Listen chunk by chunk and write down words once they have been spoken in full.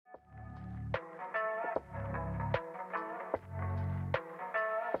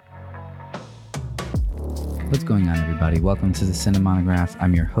What's going on, everybody? Welcome to the Cinemonograph.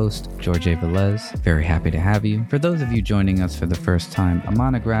 I'm your host, George A. Velez. Very happy to have you. For those of you joining us for the first time, a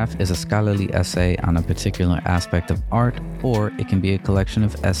monograph is a scholarly essay on a particular aspect of art, or it can be a collection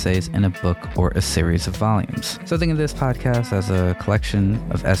of essays in a book or a series of volumes. So think of this podcast as a collection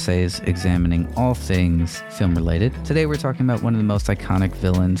of essays examining all things film-related. Today we're talking about one of the most iconic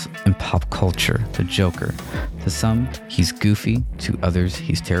villains in pop culture, the Joker. To some, he's goofy. To others,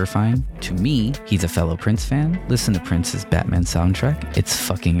 he's terrifying. To me, he's a fellow Prince fan. Listen to Prince's Batman soundtrack. It's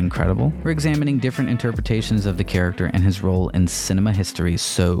fucking incredible. We're examining different interpretations of the character and his role in cinema history,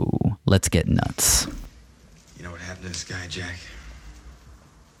 so let's get nuts. You know what happened to this guy, Jack?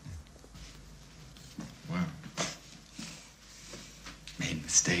 What? Made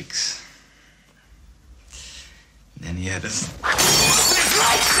mistakes. And then he had us. It's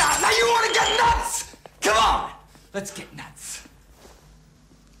lights out! Now you want to get nuts! Come on! Let's get nuts.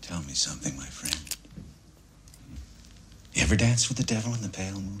 Tell me something, my friend. You ever danced with the devil in the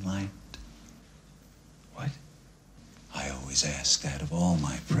pale moonlight? What? I always ask that of all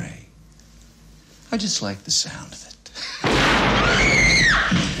my prey. I just like the sound of it.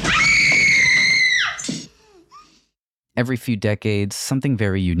 Every few decades, something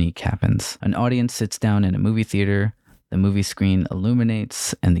very unique happens. An audience sits down in a movie theater, the movie screen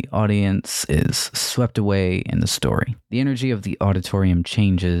illuminates, and the audience is swept away in the story. The energy of the auditorium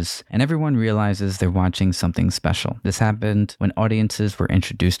changes, and everyone realizes they're watching something special. This happened when audiences were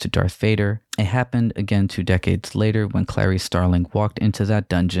introduced to Darth Vader. It happened again 2 decades later when Clarice Starling walked into that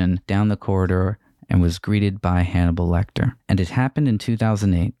dungeon down the corridor and was greeted by Hannibal Lecter. And it happened in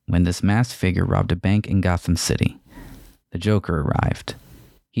 2008 when this masked figure robbed a bank in Gotham City. The Joker arrived.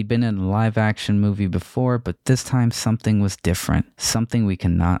 He'd been in a live-action movie before, but this time something was different, something we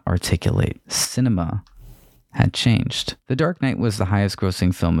cannot articulate. Cinema had changed. The Dark Knight was the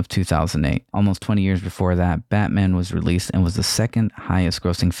highest-grossing film of 2008. Almost 20 years before that, Batman was released and was the second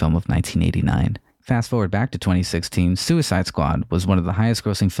highest-grossing film of 1989. Fast forward back to 2016, Suicide Squad was one of the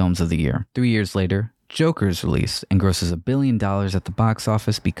highest-grossing films of the year. 3 years later, Joker's released and grosses $1 billion at the box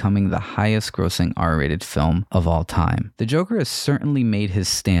office, becoming the highest grossing R-rated film of all time. The Joker has certainly made his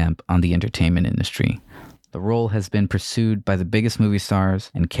stamp on the entertainment industry. The role has been pursued by the biggest movie stars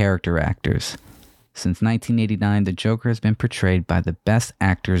and character actors. Since 1989, the Joker has been portrayed by the best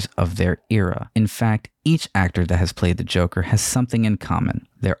actors of their era. In fact, each actor that has played the Joker has something in common.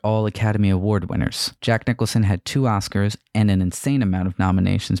 They're all Academy Award winners. Jack Nicholson had 2 Oscars and an insane amount of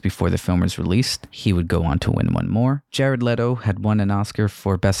nominations before the film was released. He would go on to win 1 more. Jared Leto had won an Oscar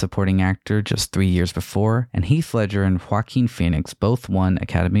for Best Supporting Actor just 3 years before, and Heath Ledger and Joaquin Phoenix both won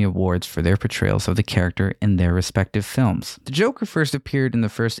Academy Awards for their portrayals of the character in their respective films. The Joker first appeared in the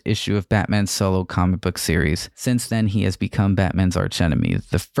first issue of Batman's solo comic book series. Since then, he has become Batman's archenemy,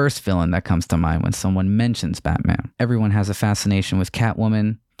 the first villain that comes to mind when someone mentions Batman. Everyone has a fascination with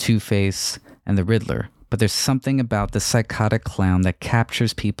Catwoman, Two-Face, and the Riddler, but there's something about the psychotic clown that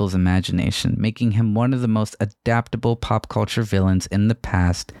captures people's imagination, making him one of the most adaptable pop culture villains in the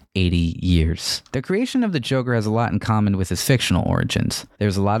past 80 years. The creation of the Joker has a lot in common with his fictional origins.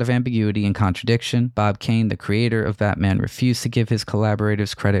 There's a lot of ambiguity and contradiction. Bob Kane, the creator of Batman, refused to give his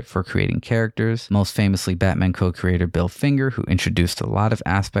collaborators credit for creating characters, most famously Batman co-creator Bill Finger, who introduced a lot of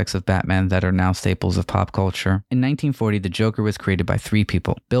aspects of Batman that are now staples of pop culture. In 1940, the Joker was created by 3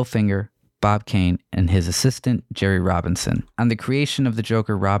 people: Bill Finger, Bob Kane, and his assistant, Jerry Robinson. On the creation of the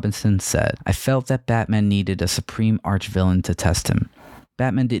Joker, Robinson said, "I felt that Batman needed a supreme arch-villain to test him.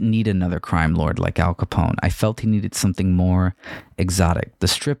 Batman didn't need another crime lord like Al Capone. I felt he needed something more exotic. The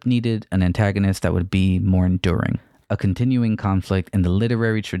strip needed an antagonist that would be more enduring. A continuing conflict in the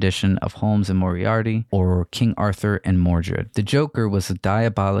literary tradition of Holmes and Moriarty, or King Arthur and Mordred. The Joker was a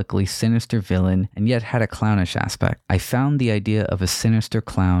diabolically sinister villain and yet had a clownish aspect. I found the idea of a sinister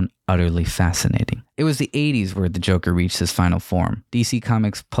clown utterly fascinating." It was the 80s where the Joker reached his final form. DC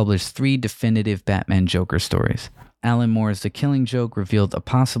Comics published 3 definitive Batman Joker stories. Alan Moore's The Killing Joke revealed a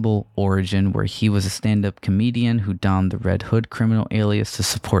possible origin where he was a stand-up comedian who donned the Red Hood criminal alias to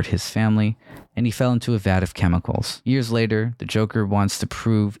support his family, and he fell into a vat of chemicals. Years later, the Joker wants to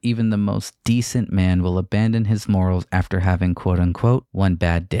prove even the most decent man will abandon his morals after having quote-unquote one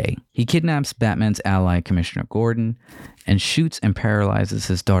bad day. He kidnaps Batman's ally, Commissioner Gordon, and shoots and paralyzes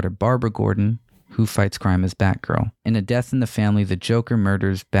his daughter Barbara Gordon, who fights crime as Batgirl. In A Death in the Family, the Joker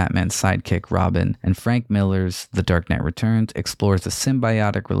murders Batman's sidekick Robin, and Frank Miller's The Dark Knight Returns explores the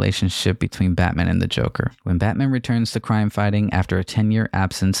symbiotic relationship between Batman and the Joker. When Batman returns to crime fighting after a 10-year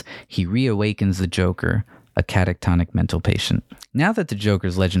absence, he reawakens the Joker, a a catatonic mental patient. Now that the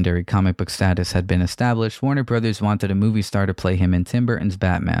Joker's legendary comic book status had been established, Warner Brothers wanted a movie star to play him in Tim Burton's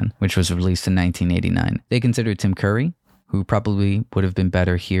Batman, which was released in 1989. They considered Tim Curry, who probably would have been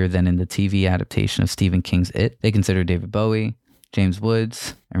better here than in the TV adaptation of Stephen King's It. They considered David Bowie, James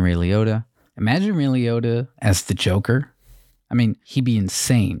Woods, and Ray Liotta. Imagine Ray Liotta as the Joker. I mean, he'd be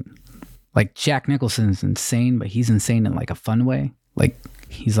insane. Like, Jack Nicholson's insane, but he's insane in like a fun way. Like,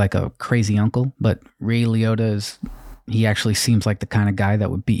 he's like a crazy uncle, but Ray Liotta he actually seems like the kind of guy that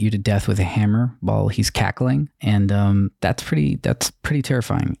would beat you to death with a hammer while he's cackling. And that's pretty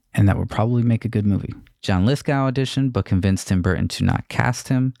terrifying. And that would probably make a good movie. John Lithgow auditioned, but convinced Tim Burton to not cast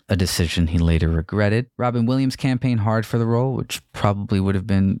him, a decision he later regretted. Robin Williams campaigned hard for the role, which probably would have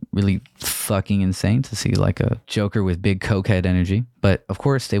been really fucking insane to see like a Joker with big cokehead energy. But of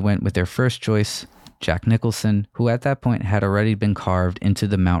course, they went with their first choice, Jack Nicholson, who at that point had already been carved into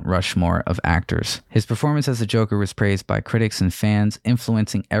the Mount Rushmore of actors. His performance as the Joker was praised by critics and fans,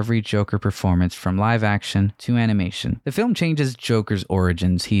 influencing every Joker performance from live action to animation. The film changes Joker's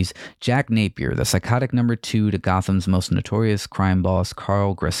origins. He's Jack Napier, the psychotic number 2 to Gotham's most notorious crime boss,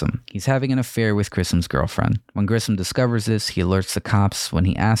 Carl Grissom. He's having an affair with Grissom's girlfriend. When Grissom discovers this, he alerts the cops when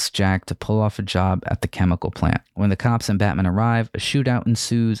he asks Jack to pull off a job at the chemical plant. When the cops and Batman arrive, a shootout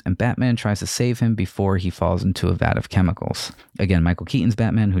ensues, and Batman tries to save him before he falls into a vat of chemicals. Again, Michael Keaton's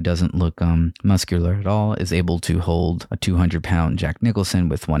Batman, who doesn't look muscular at all, is able to hold a 200-pound Jack Nicholson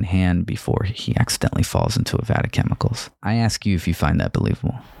with one hand before he accidentally falls into a vat of chemicals. I ask you if you find that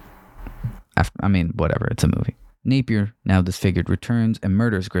believable. Whatever, it's a movie. Napier, now disfigured, returns and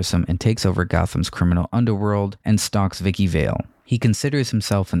murders Grissom and takes over Gotham's criminal underworld and stalks Vicky Vale. He considers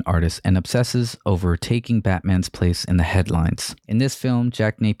himself an artist and obsesses over taking Batman's place in the headlines. In this film,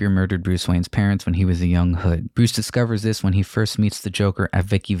 Jack Napier murdered Bruce Wayne's parents when he was a young hood. Bruce discovers this when he first meets the Joker at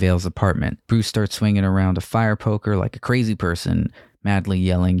Vicky Vale's apartment. Bruce starts swinging around a fire poker like a crazy person, madly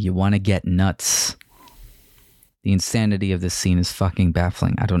yelling, "You want to get nuts?" The insanity of this scene is fucking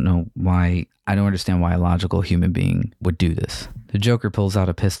baffling. I don't understand why a logical human being would do this. The Joker pulls out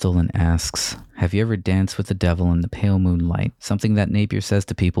a pistol and asks, "Have you ever danced with the devil in the pale moonlight?" Something that Napier says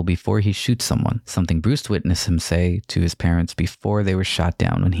to people before he shoots someone. Something Bruce witnessed him say to his parents before they were shot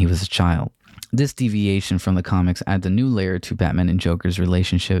down when he was a child. This deviation from the comics adds a new layer to Batman and Joker's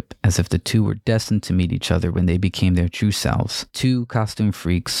relationship, as if the two were destined to meet each other when they became their true selves. Two costume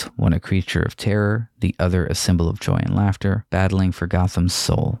freaks, one a creature of terror, the other a symbol of joy and laughter, battling for Gotham's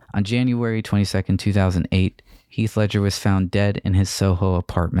soul. On January 22nd, 2008, Heath Ledger was found dead in his Soho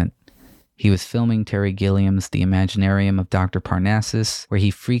apartment. He was filming Terry Gilliam's The Imaginarium of Dr. Parnassus, where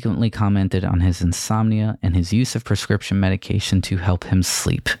he frequently commented on his insomnia and his use of prescription medication to help him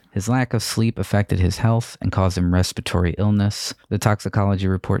sleep. His lack of sleep affected his health and caused him respiratory illness. The toxicology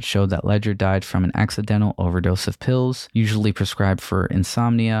report showed that Ledger died from an accidental overdose of pills, usually prescribed for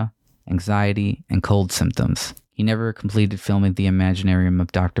insomnia, anxiety, and cold symptoms. He never completed filming The Imaginarium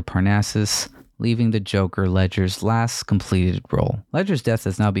of Dr. Parnassus, leaving the Joker Ledger's last completed role. Ledger's death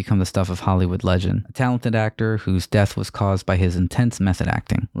has now become the stuff of Hollywood legend, a talented actor whose death was caused by his intense method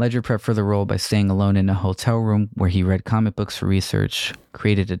acting. Ledger prepped for the role by staying alone in a hotel room where he read comic books for research,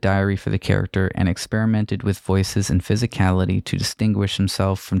 created a diary for the character, and experimented with voices and physicality to distinguish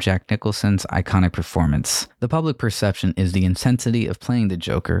himself from Jack Nicholson's iconic performance. The public perception is the intensity of playing the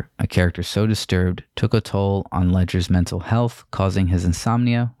Joker, a character so disturbed, took a toll on Ledger's mental health, causing his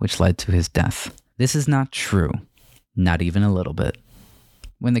insomnia, which led to his death. This is not true. Not even a little bit.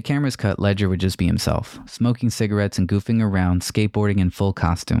 When the cameras cut, Ledger would just be himself, smoking cigarettes and goofing around, skateboarding in full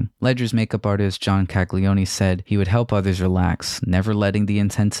costume. Ledger's makeup artist, John Caglione, said he would help others relax, never letting the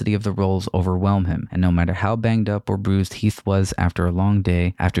intensity of the roles overwhelm him. And no matter how banged up or bruised Heath was after a long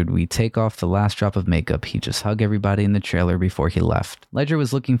day, after we'd take off the last drop of makeup, he'd just hug everybody in the trailer before he left. Ledger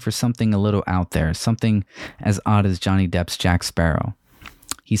was looking for something a little out there, something as odd as Johnny Depp's Jack Sparrow.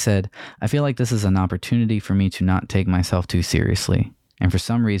 He said, "I feel like this is an opportunity for me to not take myself too seriously. And for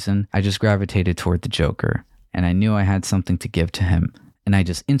some reason, I just gravitated toward the Joker. And I knew I had something to give to him. And I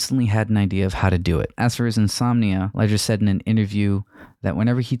just instantly had an idea of how to do it." As for his insomnia, Ledger said in an interview that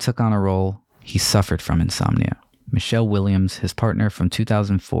whenever he took on a role, he suffered from insomnia. Michelle Williams, his partner from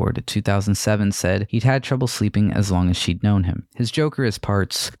 2004 to 2007, said he'd had trouble sleeping as long as she'd known him. His Joker is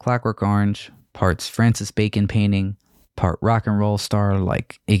parts Clockwork Orange, parts Francis Bacon painting, part rock and roll star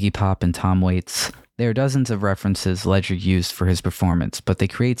like Iggy Pop and Tom Waits. There are dozens of references Ledger used for his performance, but they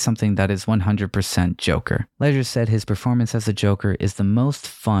create something that is 100% Joker. Ledger said his performance as the Joker is the most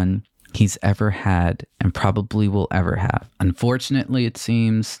fun he's ever had and probably will ever have. Unfortunately, it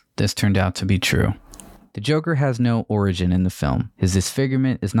seems this turned out to be true. The Joker has no origin in the film. His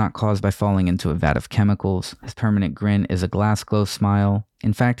disfigurement is not caused by falling into a vat of chemicals. His permanent grin is a glass glow smile.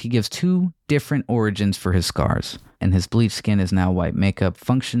 In fact, he gives 2 different origins for his scars, and his bleached skin is now white makeup,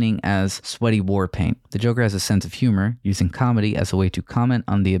 functioning as sweaty war paint. The Joker has a sense of humor, using comedy as a way to comment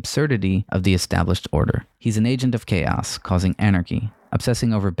on the absurdity of the established order. He's an agent of chaos, causing anarchy,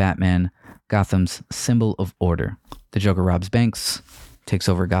 obsessing over Batman, Gotham's symbol of order. The Joker robs banks, takes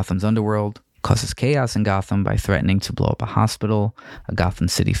over Gotham's underworld, causes chaos in Gotham by threatening to blow up a hospital, a Gotham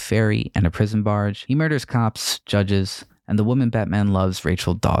City ferry, and a prison barge. He murders cops, judges, and the woman Batman loves,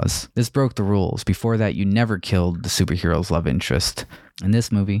 Rachel Dawes. This broke the rules. Before that, you never killed the superhero's love interest. In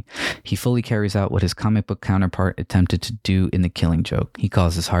this movie, he fully carries out what his comic book counterpart attempted to do in The Killing Joke. He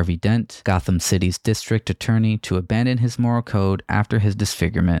causes Harvey Dent, Gotham City's district attorney, to abandon his moral code after his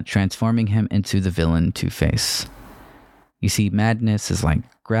disfigurement, transforming him into the villain Two-Face. You see, madness is like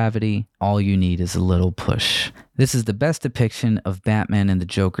gravity. All you need is a little push. This is the best depiction of Batman and the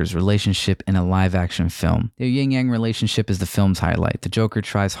Joker's relationship in a live-action film. Their yin-yang relationship is the film's highlight. The Joker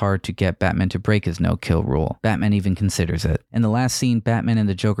tries hard to get Batman to break his no-kill rule. Batman even considers it. In the last scene Batman and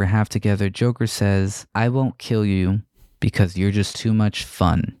the Joker have together, Joker says, "I won't kill you because you're just too much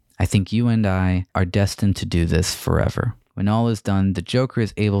fun. I think you and I are destined to do this forever." When all is done, the Joker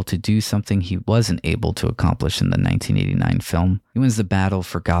is able to do something he wasn't able to accomplish in the 1989 film. He wins the battle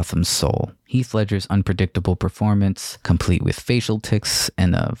for Gotham's soul. Heath Ledger's unpredictable performance, complete with facial tics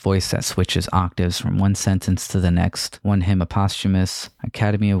and a voice that switches octaves from one sentence to the next, won him a posthumous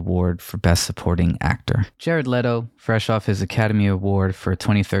Academy Award for Best Supporting Actor. Jared Leto, fresh off his Academy Award for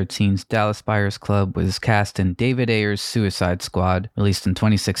 2013's Dallas Buyers Club, was cast in David Ayer's Suicide Squad, released in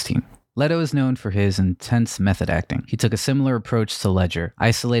 2016. Leto is known for his intense method acting. He took a similar approach to Ledger,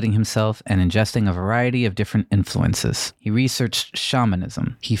 isolating himself and ingesting a variety of different influences. He researched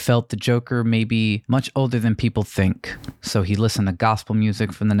shamanism. He felt the Joker may be much older than people think, so he listened to gospel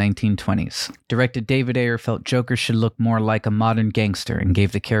music from the 1920s. Director David Ayer felt Joker should look more like a modern gangster and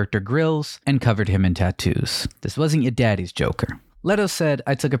gave the character grills and covered him in tattoos. This wasn't your daddy's Joker. Leto said,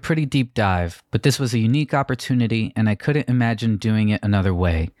 "I took a pretty deep dive, but this was a unique opportunity and I couldn't imagine doing it another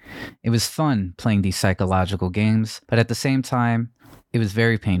way. It was fun playing these psychological games, but at the same time, it was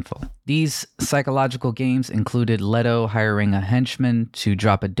very painful." These psychological games included Leto hiring a henchman to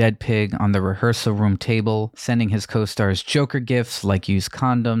drop a dead pig on the rehearsal room table, sending his co-stars Joker gifts like used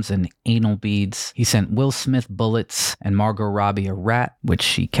condoms and anal beads. He sent Will Smith bullets and Margot Robbie a rat, which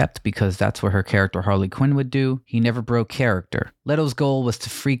she kept because that's what her character Harley Quinn would do. He never broke character. Leto's goal was to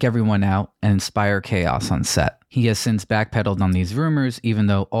freak everyone out and inspire chaos on set. He has since backpedaled on these rumors, even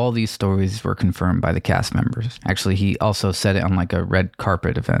though all these stories were confirmed by the cast members. Actually, he also said it on like a red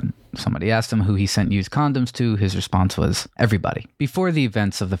carpet event. Somebody asked him who he sent used condoms to. His response was, everybody. Before the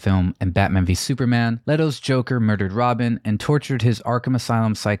events of the film and Batman v Superman, Leto's Joker murdered Robin and tortured his Arkham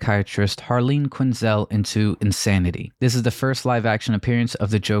Asylum psychiatrist Harleen Quinzel into insanity. This is the first live-action appearance of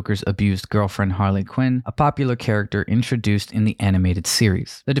the Joker's abused girlfriend Harley Quinn, a popular character introduced in the animated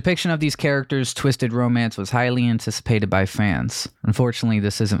series. The depiction of these characters' twisted romance was highly anticipated by fans. Unfortunately,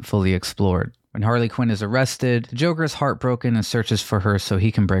 this isn't fully explored. When Harley Quinn is arrested, the Joker is heartbroken and searches for her so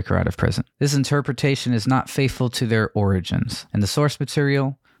he can break her out of prison. This interpretation is not faithful to their origins. In the source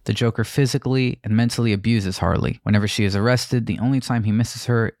material, the Joker physically and mentally abuses Harley. Whenever she is arrested, the only time he misses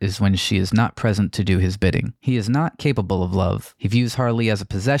her is when she is not present to do his bidding. He is not capable of love. He views Harley as a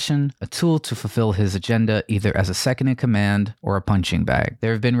possession, a tool to fulfill his agenda, either as a second-in-command or a punching bag.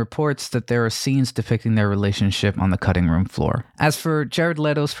 There have been reports that there are scenes depicting their relationship on the cutting room floor. As for Jared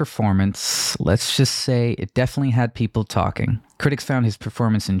Leto's performance, let's just say it definitely had people talking. Critics found his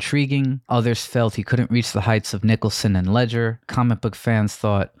performance intriguing. Others felt he couldn't reach the heights of Nicholson and Ledger. Comic book fans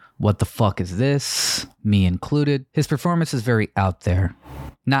thought, what the fuck is this? Me included. His performance is very out there.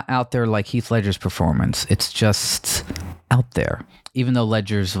 Not out there like Heath Ledger's performance. It's just out there. Even though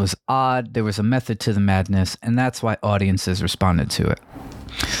Ledger's was odd, there was a method to the madness, and that's why audiences responded to it.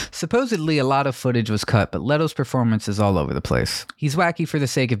 Supposedly, a lot of footage was cut, but Leto's performance is all over the place. He's wacky for the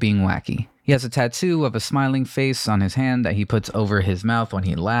sake of being wacky. He has a tattoo of a smiling face on his hand that he puts over his mouth when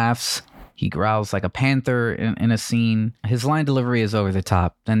he laughs. He growls like a panther in a scene. His line delivery is over the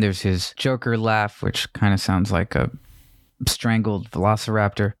top. Then there's his Joker laugh, which kind of sounds like a strangled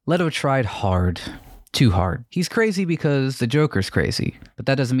velociraptor. Leto tried hard. Too hard. He's crazy because the Joker's crazy, but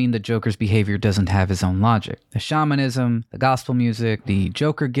that doesn't mean the Joker's behavior doesn't have his own logic. The shamanism, the gospel music, the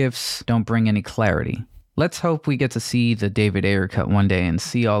Joker gifts don't bring any clarity. Let's hope we get to see the David Ayer cut one day and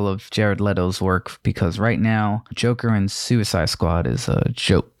see all of Jared Leto's work, because right now, Joker and Suicide Squad is a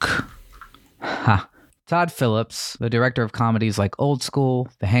joke. Ha. Todd Phillips, the director of comedies like Old School,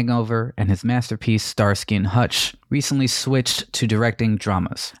 The Hangover, and his masterpiece Starsky and Hutch, recently switched to directing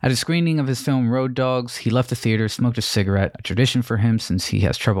dramas. At a screening of his film Road Dogs, he left the theater, smoked a cigarette, a tradition for him since he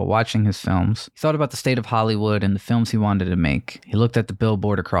has trouble watching his films. He thought about the state of Hollywood and the films he wanted to make. He looked at the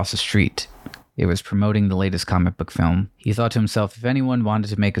billboard across the street. It was promoting the latest comic book film. He thought to himself, if anyone wanted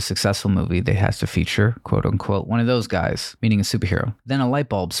to make a successful movie, they had to feature, quote unquote, one of those guys, meaning a superhero. Then a light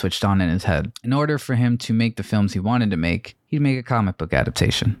bulb switched on in his head. In order for him to make the films he wanted to make, he'd make a comic book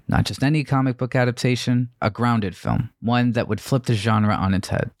adaptation. Not just any comic book adaptation, a grounded film. One that would flip the genre on its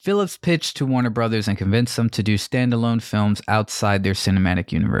head. Phillips pitched to Warner Brothers and convinced them to do standalone films outside their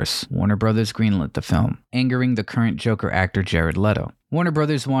cinematic universe. Warner Brothers greenlit the film, angering the current Joker actor Jared Leto. Warner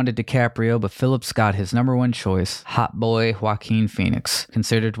Brothers wanted DiCaprio, but Phillips got his number one choice, hot boy Joaquin Phoenix,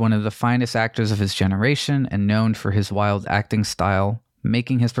 considered one of the finest actors of his generation and known for his wild acting style,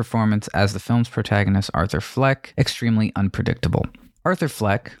 making his performance as the film's protagonist, Arthur Fleck, extremely unpredictable. Arthur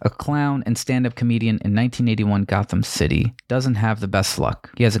Fleck, a clown and stand-up comedian in 1981 Gotham City, doesn't have the best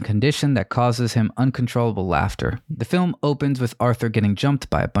luck. He has a condition that causes him uncontrollable laughter. The film opens with Arthur getting jumped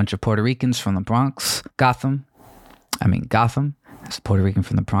by a bunch of Puerto Ricans from the Bronx. Gotham. As a Puerto Rican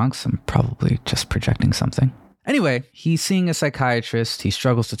from the Bronx, I'm probably just projecting something. Anyway, he's seeing a psychiatrist. He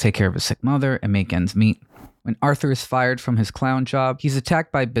struggles to take care of his sick mother and make ends meet. When Arthur is fired from his clown job, he's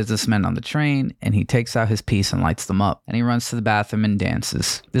attacked by businessmen on the train, and he takes out his piece and lights them up, and he runs to the bathroom and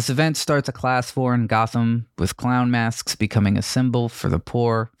dances. This event starts a class war in Gotham, with clown masks becoming a symbol for the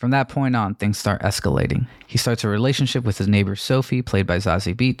poor. From that point on, things start escalating. He starts a relationship with his neighbor Sophie, played by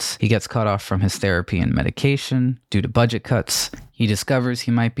Zazie Beetz. He gets cut off from his therapy and medication due to budget cuts. He discovers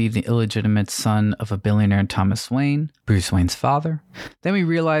he might be the illegitimate son of a billionaire Thomas Wayne, Bruce Wayne's father. Then we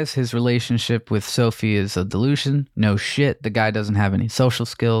realize his relationship with Sophie is a delusion. No shit, the guy doesn't have any social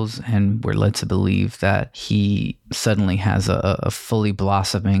skills, and we're led to believe that he suddenly has a fully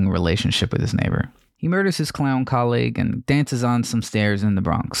blossoming relationship with his neighbor. He murders his clown colleague and dances on some stairs in the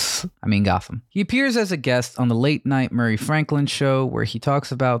Gotham. He appears as a guest on the late-night Murray Franklin show, where he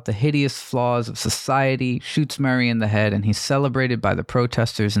talks about the hideous flaws of society, shoots Murray in the head, and he's celebrated by the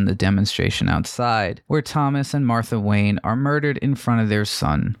protesters in the demonstration outside, where Thomas and Martha Wayne are murdered in front of their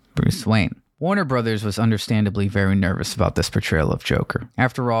son, Bruce Wayne. Warner Brothers was understandably very nervous about this portrayal of Joker.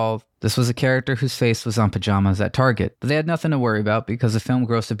 After all, this was a character whose face was on pajamas at Target, but they had nothing to worry about because the film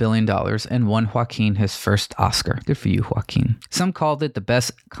grossed $1 billion and won Joaquin his first Oscar. Good for you, Joaquin. Some called it the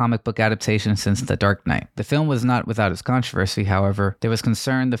best comic book adaptation since The Dark Knight. The film was not without its controversy, however. There was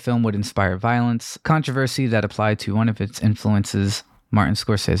concern the film would inspire violence, controversy that applied to one of its influences, Martin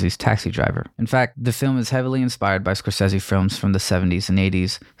Scorsese's Taxi Driver. In fact, the film is heavily inspired by Scorsese films from the 70s and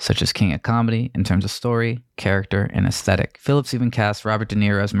 80s, such as King of Comedy, in terms of story, character, and aesthetic. Phillips even cast Robert De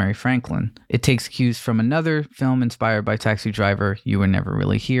Niro as Murray Franklin. It takes cues from another film inspired by Taxi Driver, You Were Never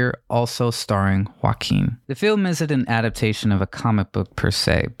Really Here, also starring Joaquin. The film isn't an adaptation of a comic book per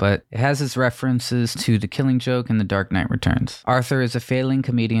se, but it has its references to The Killing Joke and The Dark Knight Returns. Arthur is a failing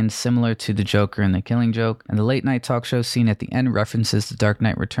comedian similar to the Joker in The Killing Joke, and the late-night talk show scene at the end references The Dark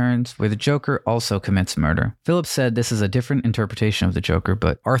Knight Returns, where the Joker also commits murder. Phillips said this is a different interpretation of the Joker,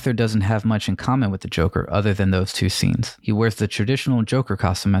 but Arthur doesn't have much in common with the Joker other than those two scenes. He wears the traditional Joker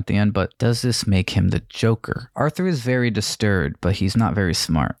costume at the end, but does this make him the Joker? Arthur is very disturbed, but he's not very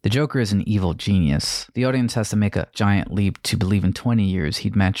smart. The Joker is an evil genius. The audience has to make a giant leap to believe in 20 years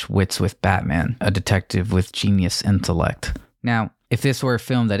he'd match wits with Batman, a detective with genius intellect. Now, if this were a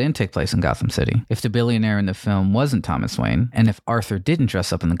film that didn't take place in Gotham City, if the billionaire in the film wasn't Thomas Wayne, and if Arthur didn't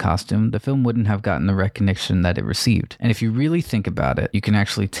dress up in the costume, the film wouldn't have gotten the recognition that it received. And if you really think about it, you can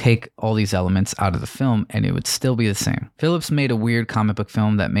actually take all these elements out of the film and it would still be the same. Phillips made a weird comic book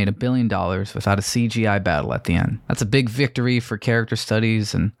film that made $1 billion without a CGI battle at the end. That's a big victory for character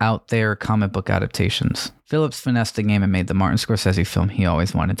studies and out there comic book adaptations. Phillips finessed the game and made the Martin Scorsese film he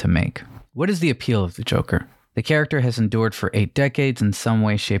always wanted to make. What is the appeal of the Joker? The character has endured for 8 decades in some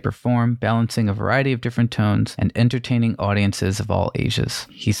way, shape, or form, balancing a variety of different tones and entertaining audiences of all ages.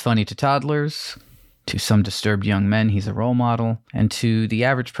 He's funny to toddlers, to some disturbed young men, he's a role model, and to the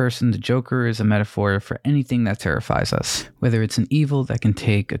average person, the Joker is a metaphor for anything that terrifies us. Whether it's an evil that can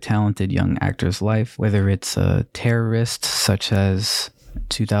take a talented young actor's life, whether it's a terrorist such as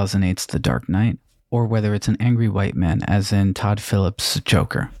 2008's The Dark Knight, or whether it's an angry white man, as in Todd Phillips'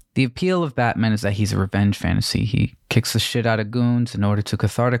 Joker. The appeal of Batman is that he's a revenge fantasy. He kicks the shit out of goons in order to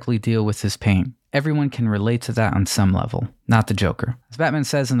cathartically deal with his pain. Everyone can relate to that on some level, not the Joker. As Batman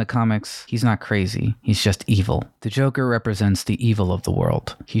says in the comics, he's not crazy, he's just evil. The Joker represents the evil of the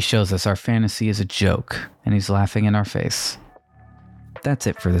world. He shows us our fantasy is a joke, and he's laughing in our face. That's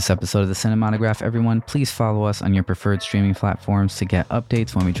it for this episode of the Cinematograph, everyone. Please follow us on your preferred streaming platforms to get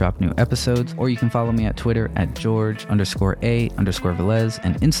updates when we drop new episodes, or you can follow me at Twitter at George_A_Velez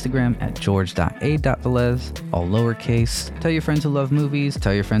and Instagram at George.A.Velez, all lowercase. Tell your friends who love movies,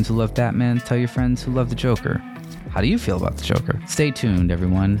 tell your friends who love Batman, tell your friends who love the Joker. How do you feel about the Joker? Stay tuned,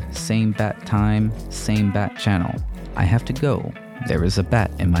 everyone. Same bat time, same bat channel. I have to go. There is a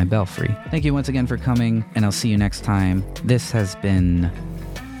bat in my belfry. Thank you once again for coming, and I'll see you next time. This has been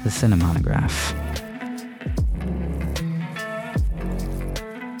the Cinematograph.